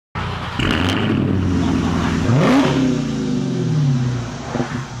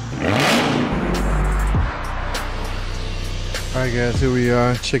Alright guys, here we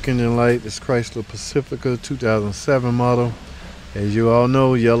are, checking in light. This Chrysler Pacifica 2007 model. As you all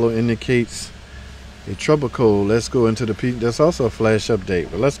know, yellow indicates a trouble code. Let's go into the that's also a flash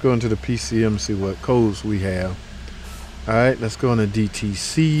update, but let's go into the PCM, see what codes we have. Alright, let's go into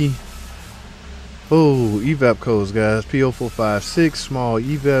DTC. Oh, EVAP codes, guys. P0456, small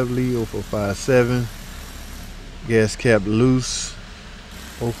EVAP lead. 0457, gas cap loose.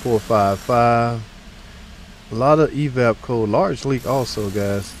 0455. A lot of EVAP code, large leak also,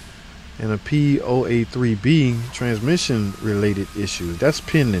 guys, and a P0833B transmission related issues. That's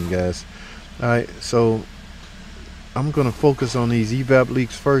pending, guys. All right, so I'm gonna focus on these EVAP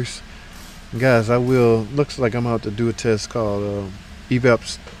leaks first, guys. Looks like I'm about to do a test called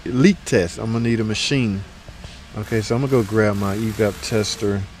EVAP leak test. I'm gonna need a machine. Okay, so I'm gonna go grab my EVAP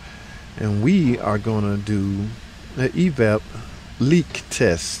tester, and we are gonna do the EVAP leak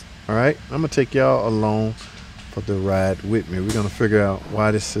test. All right, I'm gonna take y'all along for the ride with me. We're gonna figure out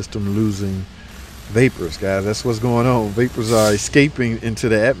why this system losing vapors, guys. That's what's going on. Vapors are escaping into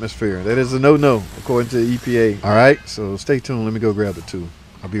the atmosphere. That is a no-no according to the EPA. All right, so stay tuned. Let me go grab the two.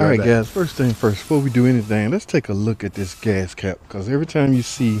 I'll be right back. All right, guys, first thing first, before we do anything, let's take a look at this gas cap, because every time you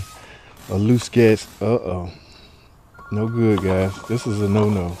see a loose gas, no good, guys. This is a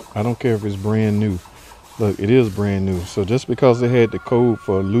no-no. I don't care if it's brand new. Look, it is brand new. So just because they had the code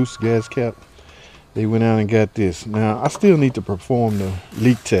for a loose gas cap, they went out and got this. Now, I still need to perform the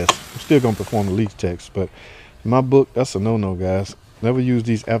leak test. I'm still going to perform the leak test, but in my book, that's a no-no, guys. Never use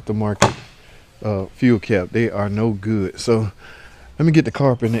these aftermarket fuel cap. They are no good. So let me get the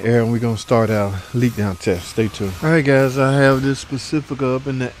car up in the air, and we're going to start our leak down test. Stay tuned. All right, guys, I have this Pacifica up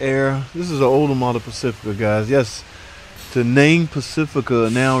in the air. This is an older model Pacifica, guys. Yes, the name Pacifica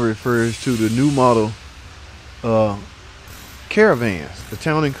now refers to the new model caravans, the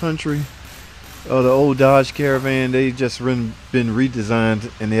Town and Country. The old Dodge Caravan, they just been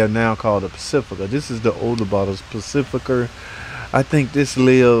redesigned, and they are now called a Pacifica. This is the older models Pacifica. I think this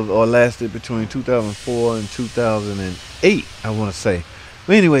lived or lasted between 2004 and 2008, I want to say.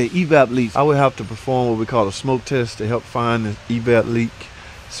 But anyway, EVAP leaks. I would have to perform what we call a smoke test to help find the EVAP leak,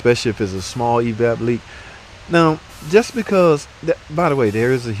 especially if it's a small EVAP leak. Now, just because, by the way,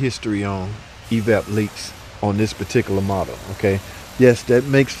 there is a history on EVAP leaks on this particular model, okay? Yes, that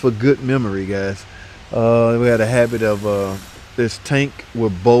makes for good memory, guys. We had a habit of this tank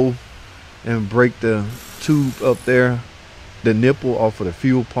would bow and break the tube up there, the nipple off of the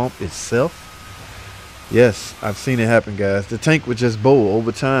fuel pump itself. Yes, I've seen it happen, guys. The tank would just bow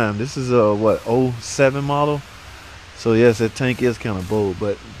over time. This is a what, 07 model? So yes, that tank is kind of bold,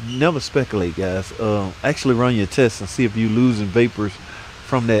 but never speculate, guys. Actually run your tests and see if you're losing vapors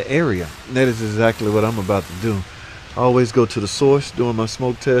from that area. That is exactly what I'm about to do. I always go to the source during my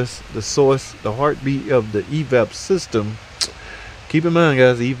smoke test. The source, the heartbeat of the EVAP system. Keep in mind,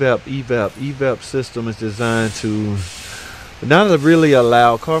 guys, EVAP system is designed to not really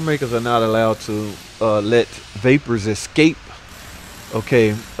allow, car makers are not allowed to let vapors escape.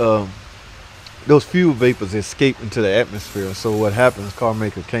 Okay, those fuel vapors escape into the atmosphere. So what happens, car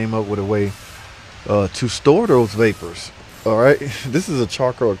maker came up with a way to store those vapors. All right, this is a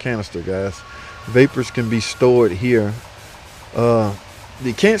charcoal canister, guys. Vapors can be stored here.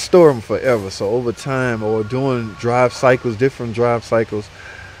 You can't store them forever, so over time or during drive cycles, different drive cycles,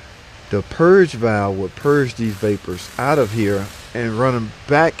 the purge valve would purge these vapors out of here and run them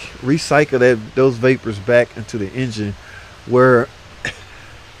back, recycle those vapors back into the engine, where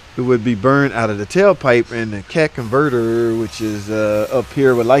it would be burned out of the tailpipe, and the cat converter, which is up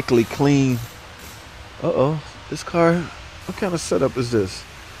here, would likely clean. This car, what kind of setup is this?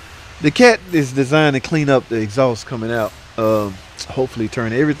 The cat is designed to clean up the exhaust coming out, hopefully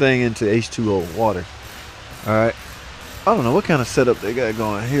turn everything into H2O, water. All right, I don't know what kind of setup they got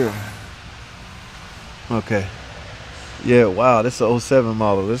going here. Okay, yeah, wow, this is an 07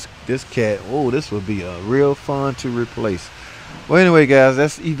 model. This cat, oh, this would be a real fun to replace. Well, anyway, guys,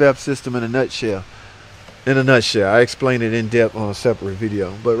 that's EVAP system in a nutshell. In a nutshell, I explained it in depth on a separate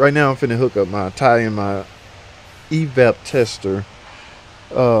video, but right now I'm finna hook up tie in my EVAP tester.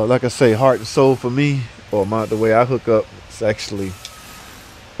 Like I say, heart and soul for me, or the way I hook up, it's actually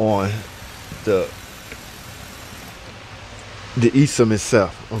on the eSIM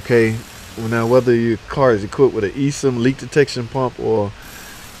itself. Okay, well, now whether your car is equipped with an eSIM leak detection pump or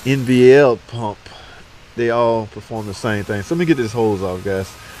NVL pump, they all perform the same thing. So let me get this hose off,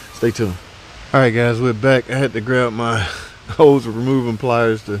 guys. Stay tuned. All right, guys, we're back. I had to grab my hose removing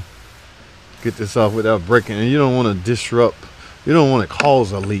pliers to get this off without breaking, and you don't want to disrupt. You don't want to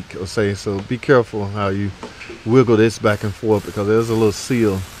cause a leak, or say, so be careful how you wiggle this back and forth, because there's a little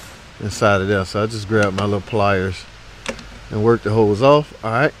seal inside of there. So I just grabbed my little pliers and work the hose off.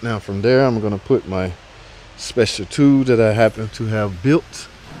 All right, now from there I'm going to put my special tool that I happen to have built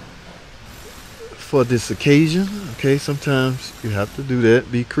for this occasion. Okay, sometimes you have to do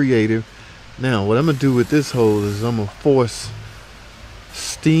that, be creative. Now what I'm gonna do with this hose is I'm gonna force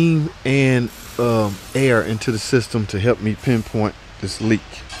steam and air into the system to help me pinpoint this leak.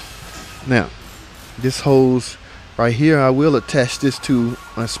 Now this hose right here, I will attach this to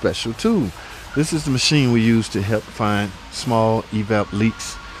my special tool. This is the machine we use to help find small EVAP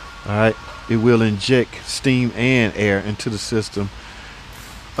leaks. All right, it will inject steam and air into the system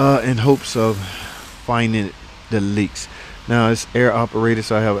in hopes of finding the leaks. Now it's air operated,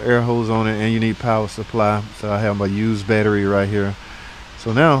 so I have an air hose on it, and you need power supply, so I have my used battery right here.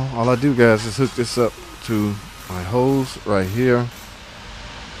 So now all I do, guys, is hook this up to my hose right here.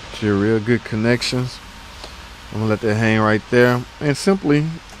 It's your real good connections. I'm gonna let that hang right there and simply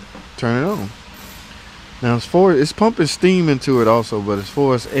turn it on. Now as far as it's pumping steam into it also, but as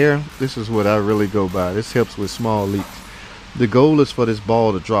far as air, this is what I really go by. This helps with small leaks. The goal is for this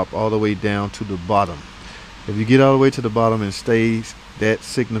ball to drop all the way down to the bottom. If you get all the way to the bottom and stays, that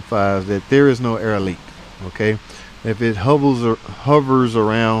signifies that there is no air leak. Okay, if it hovers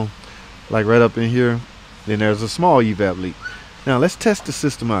around like right up in here, then there's a small EVAP leak. Now let's test the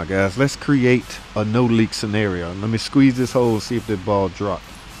system out, guys. Let's create a no leak scenario. Let me squeeze this hose, see if that ball dropped.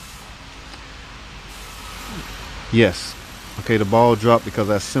 Yes, okay, the ball dropped because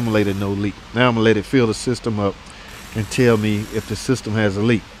I simulated no leak. Now I'm gonna let it fill the system up and tell me if the system has a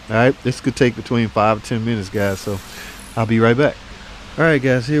leak. All right, this could take between 5 to 10 minutes, guys, so I'll be right back. All right,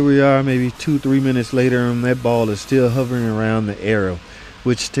 guys, here we are maybe 2-3 minutes later, and that ball is still hovering around the arrow,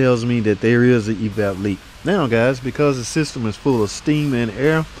 which tells me that there is an EVAP leak. Now, guys, because the system is full of steam and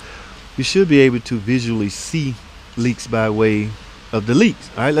air, you should be able to visually see leaks by way of the leaks.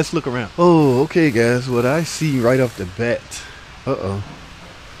 All right, let's look around. Oh, okay, guys, what I see right off the bat. Oh,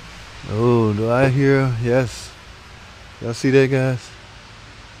 do I hear? Yes. Y'all see that, guys?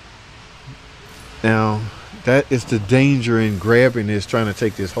 Now that is the danger in grabbing this, trying to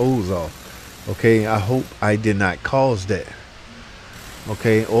take this hose off. Okay, I hope I did not cause that.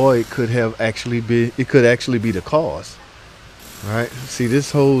 Okay, or it could actually be the cause. All right, see,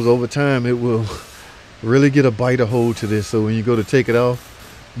 this hose over time, it will really get a bite of hold to this, so when you go to take it off,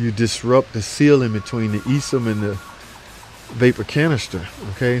 you disrupt the seal in between the ESUM and the vapor canister.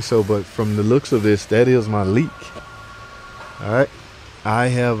 Okay, so but from the looks of this, that is my leak. All right, I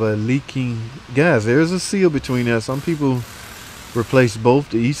have a leaking, guys. There's a seal between there. Some people replace both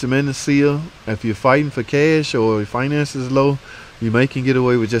the ESUM and the seal. If you're fighting for cash or your finance is low, you may can get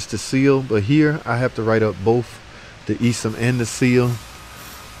away with just the seal, but here I have to write up both the ESUM and the seal.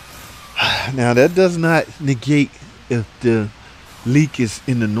 Now that does not negate if the leak is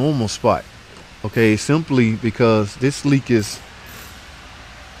in the normal spot. Okay, simply because this leak is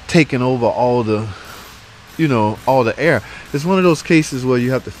taking over all the air. It's one of those cases where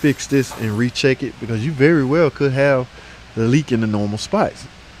you have to fix this and recheck it, because you very well could have the leak in the normal spots.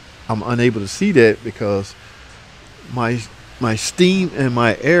 I'm unable to see that because my steam and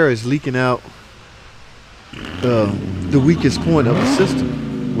my air is leaking out the weakest point of the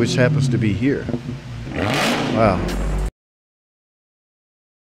system, which happens to be here. Wow.